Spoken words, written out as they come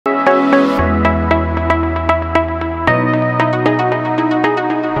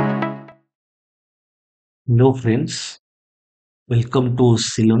Hello friends, welcome to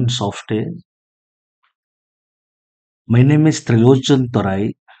Silan Software. My name is Trilojan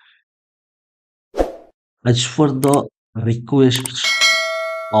Tarai. As for the requests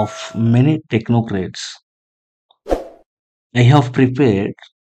of many technocrats, I have prepared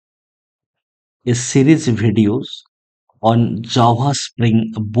a series of videos on Java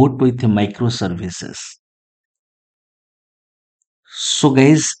Spring Boot with microservices. So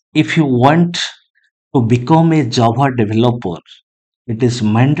guys, if you want to become a Java developer, it is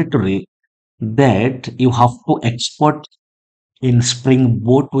mandatory that you have to expert in Spring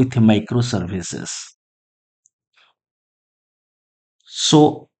Boot with microservices.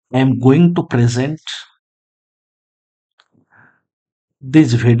 So I am going to present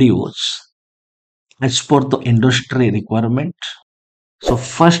these videos as per the industry requirement. So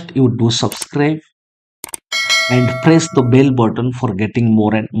first you do subscribe and press the bell button for getting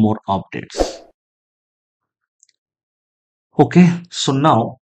more and more updates. Okay, so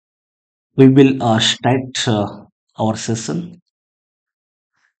now we will start our session.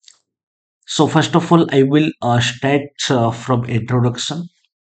 So first of all, I will start from introduction.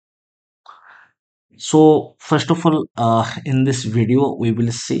 So first of all, in this video, we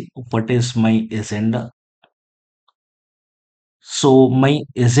will see what is my agenda. So my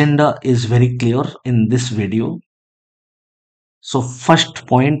agenda is very clear in this video. So first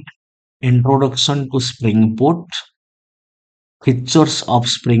point, introduction to Spring Boot, features of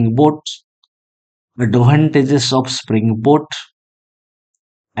Spring Boot, advantages of Spring Boot,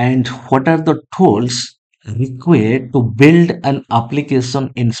 and what are the tools required to build an application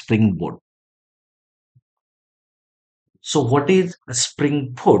in Spring Boot. So what is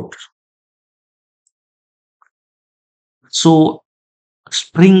Spring Boot? So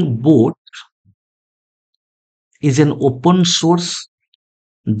Spring Boot is an open source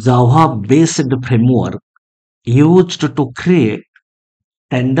Java based framework used to create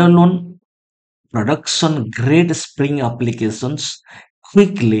standalone production grade Spring applications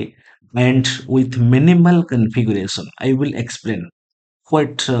quickly and with minimal configuration. I will explain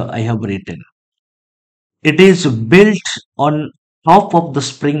what I have written. It is built on top of the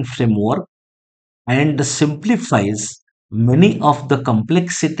Spring framework and simplifies many of the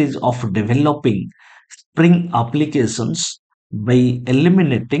complexities of developing Spring applications by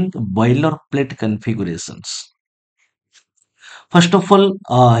eliminating boilerplate configurations. First of all,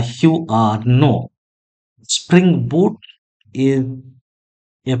 you know Spring Boot is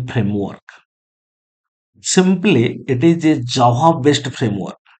a framework. Simply, it is a Java based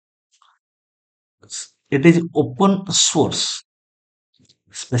framework. It is open source,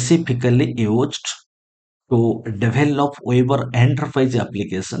 specifically used to develop web or enterprise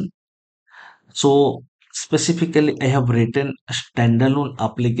application. So, specifically, I have written a standalone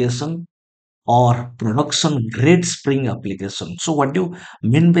application or production grade Spring application. So, what do you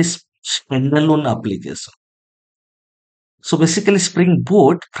mean by standalone application? So, basically, Spring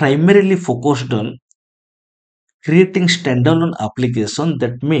Boot primarily focused on creating standalone application.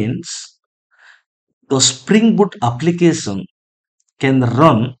 That means the Spring Boot application can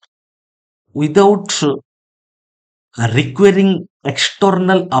run without requiring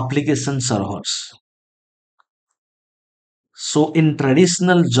external application servers. So in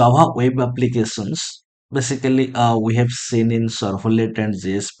traditional Java web applications, basically we have seen in servlet and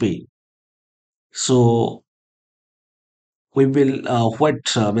JSP. So we will what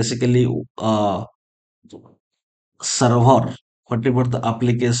basically server, whatever the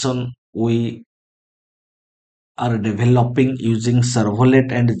application we are developing using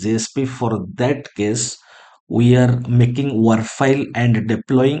servlet and JSP. For that case, we are making WAR file and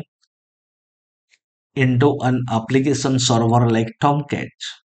deploying into an application server like Tomcat.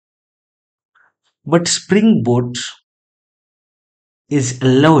 But Spring Boot is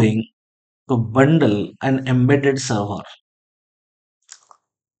allowing to bundle an embedded server.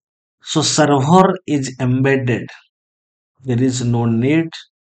 So server is embedded. There is no need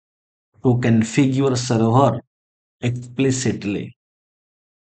to configure server explicitly.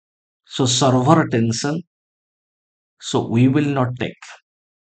 So server attention. So we will not take.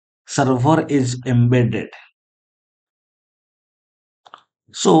 Server is embedded.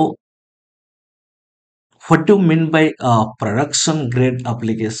 So what do you mean by production grade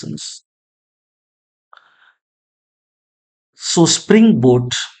applications? So Spring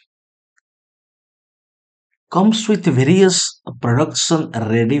Boot comes with various production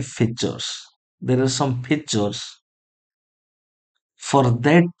ready features. There are some features for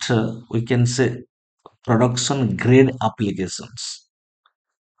that we can say production grade applications.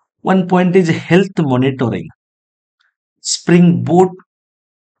 One point is health monitoring. Spring Boot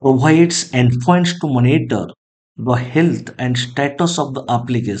provides endpoints to monitor the health and status of the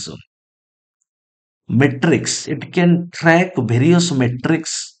application. Metrics, it can track various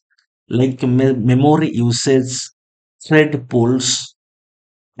metrics like memory usage, thread pools,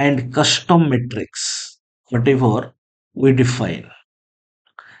 and custom metrics, whatever we define.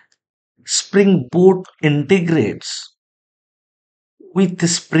 Spring Boot integrates with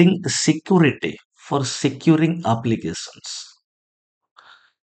Spring Security for securing applications.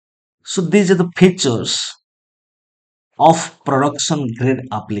 So these are the features of production grade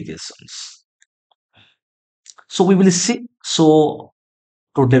applications. So we will see. So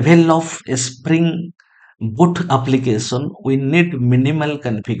to develop a Spring Boot application, we need minimal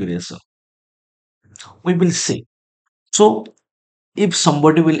configuration. We will see. So if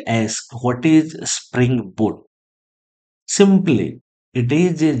somebody will ask what is Spring Boot, simply it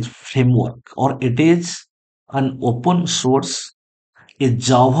is a framework or it is an open source, a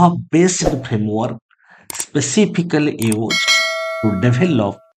Java based framework specifically used to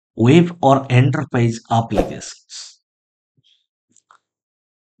develop web or enterprise applications.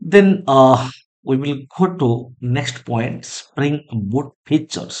 Then we will go to next point, Spring Boot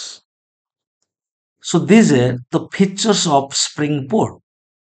features. So these are the features of Spring Boot.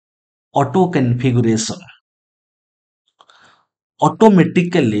 Auto configuration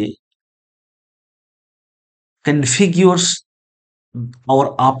automatically configures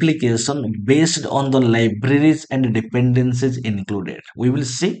our application based on the libraries and dependencies included. We will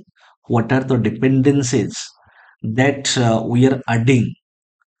see what are the dependencies that we are adding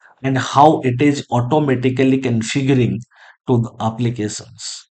and how it is automatically configuring to the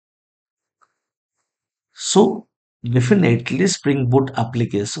applications. So definitely Spring Boot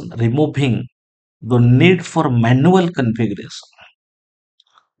application removing the need for manual configuration.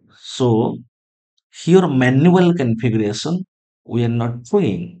 So here manual configuration we are not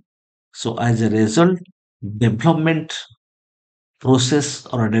doing. So as a result, development process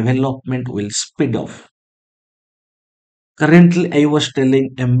or development will speed up. Currently, I was telling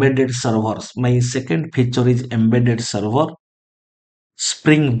embedded servers. My second feature is embedded server.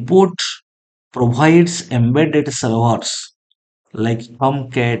 Spring Boot provides embedded servers like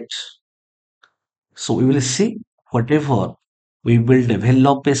Tomcat. So we will see whatever we will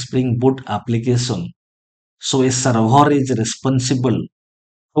develop a Spring Boot application. So a server is responsible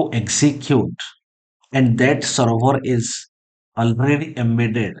to execute and that server is already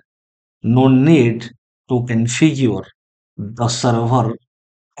embedded. No need to configure the server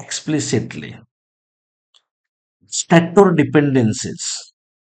explicitly. Stator dependencies.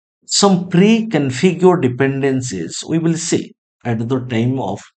 Some pre-configured dependencies we will see at the time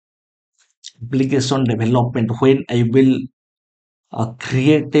of application development when I will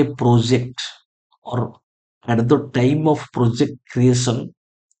create a project or at the time of project creation,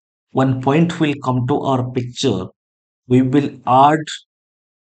 one point will come to our picture. We will add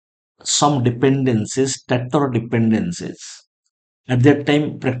some dependencies, stator dependencies. At that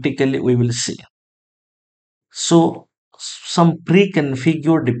time, practically we will see. So some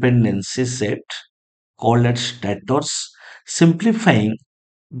pre-configured dependency set called as stators, simplifying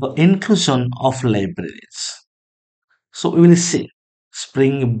the inclusion of libraries. So we will see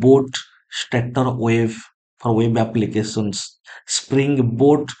Spring Boot Stator Wave for web applications, Spring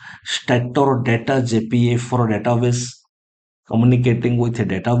Boot Stator Data JPA for database communicating with the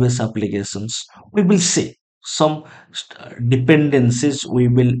database applications. We will see some dependencies we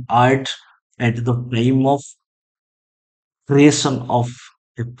will add at the time of creation of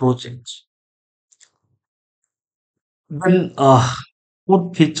a project. Then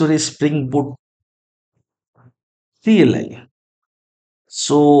fourth feature is Spring Boot CLI.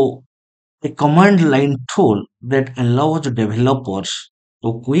 So a command line tool that allows developers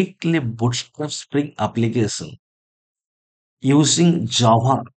to quickly bootstrap Spring application using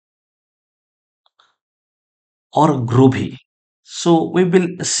Java or Groovy. So we will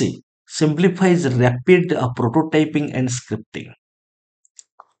see simplifies rapid prototyping and scripting.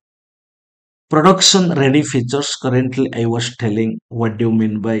 Production ready features. Currently, I was telling what do you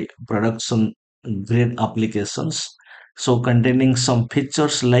mean by production grade applications. So containing some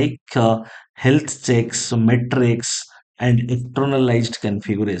features like health checks, metrics, and externalized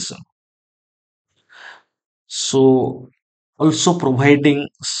configuration. So also providing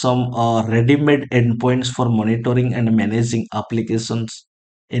some ready-made endpoints for monitoring and managing applications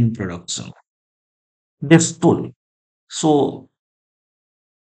in production. Dev tool. So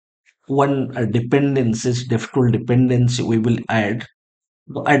one dependencies, dev tool dependency we will add.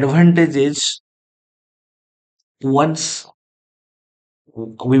 The advantage is once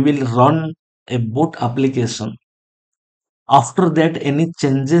we will run a boot application, After that, any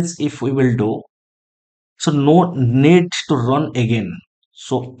changes if we will do, so no need to run again.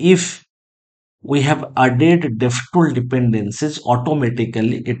 So if we have added DevTool dependencies,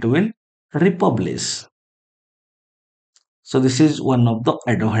 automatically it will republish. So this is one of the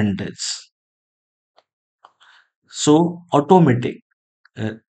advantage. So automatic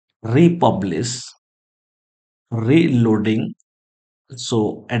uh, republish, reloading.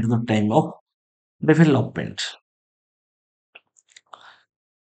 So at the time of development,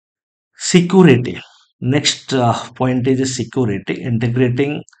 security. Next point is security,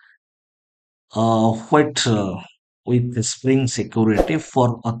 integrating what with the Spring Security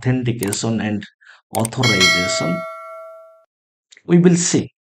for authentication and authorization. We will see.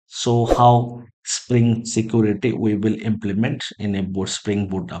 So how Spring Security we will implement in a Spring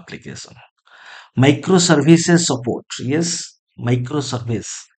Boot application. Microservices support. Yes, microservice.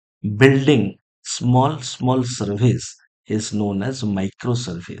 Building small service is known as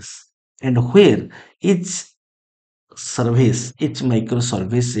microservice. And where each each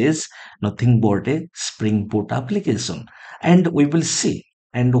microservice is nothing but a Spring Boot application. And we will see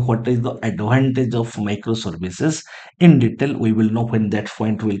and what is the advantage of microservices in detail. We will know when that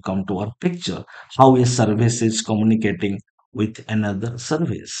point will come to our picture, how a service is communicating with another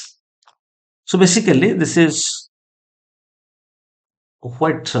service. So basically, this is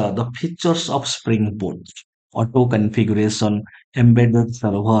what the features of Spring Boot: auto configuration, embedded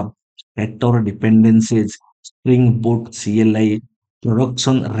server, vector dependencies, Spring Boot CLI,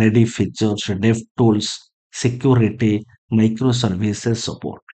 production ready features, dev tools, security, microservices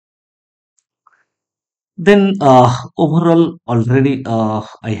support. Then overall, already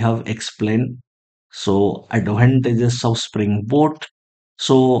I have explained. So advantages of Spring Boot.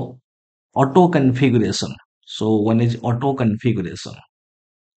 So auto configuration. So one is auto configuration.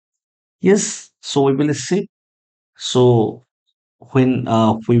 Yes, so we will see. So when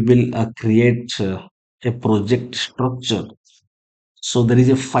we will create a project structure, so there is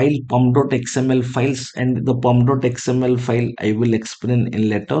a file pum.xml files, and the pum.xml file I will explain in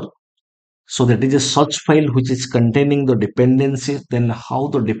later. So that is a such file which is containing the dependencies, then how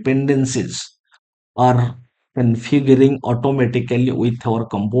the dependencies are configuring automatically with our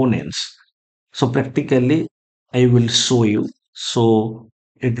components. So practically, I will show you. So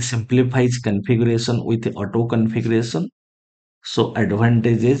it simplifies configuration with auto configuration. So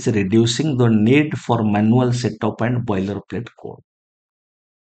advantage is reducing the need for manual setup and boilerplate code.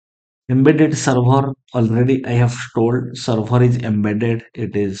 Embedded server, already I have told server is embedded.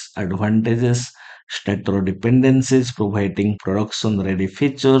 It is advantages, stator dependencies, providing production ready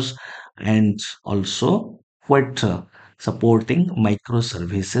features, and also what supporting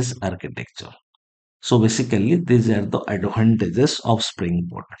microservices architecture. So basically, these are the advantages of Spring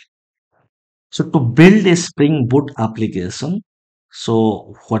Boot. So to build a Spring Boot application,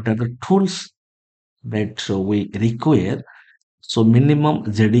 so what are the tools that we require? So minimum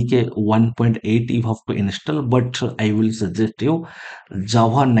JDK 1.8 you have to install, but I will suggest you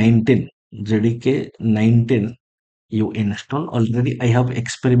Java 19, JDK 19 you install. Already I have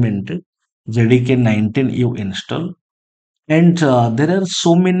experimented. JDK 19 you install, and there are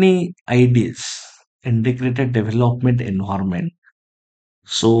so many ideas, integrated development environment.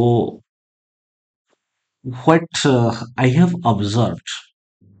 So what I have observed,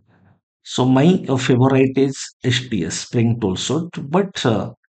 so my favorite is STS, Spring Tool Suite, but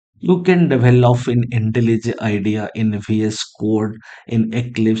you can develop in IntelliJ IDEA, in VS Code, in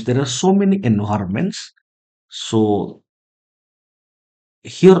Eclipse. There are so many environments. So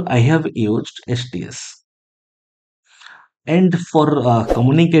here I have used STS. And for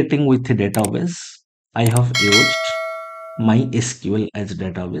communicating with the database, I have used MySQL as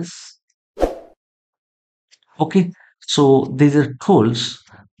database. Okay, so these are tools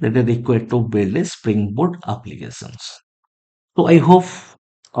that are required to build a Spring Boot applications. So I hope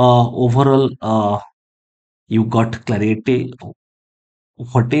overall you got clarity.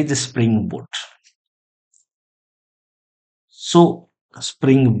 What is Spring Boot? So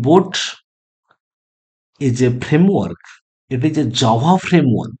Spring Boot is a framework. It is a Java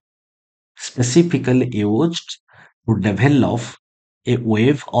framework specifically used to develop a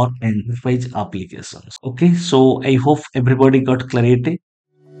web or enterprise applications. Okay, so I hope everybody got clarity.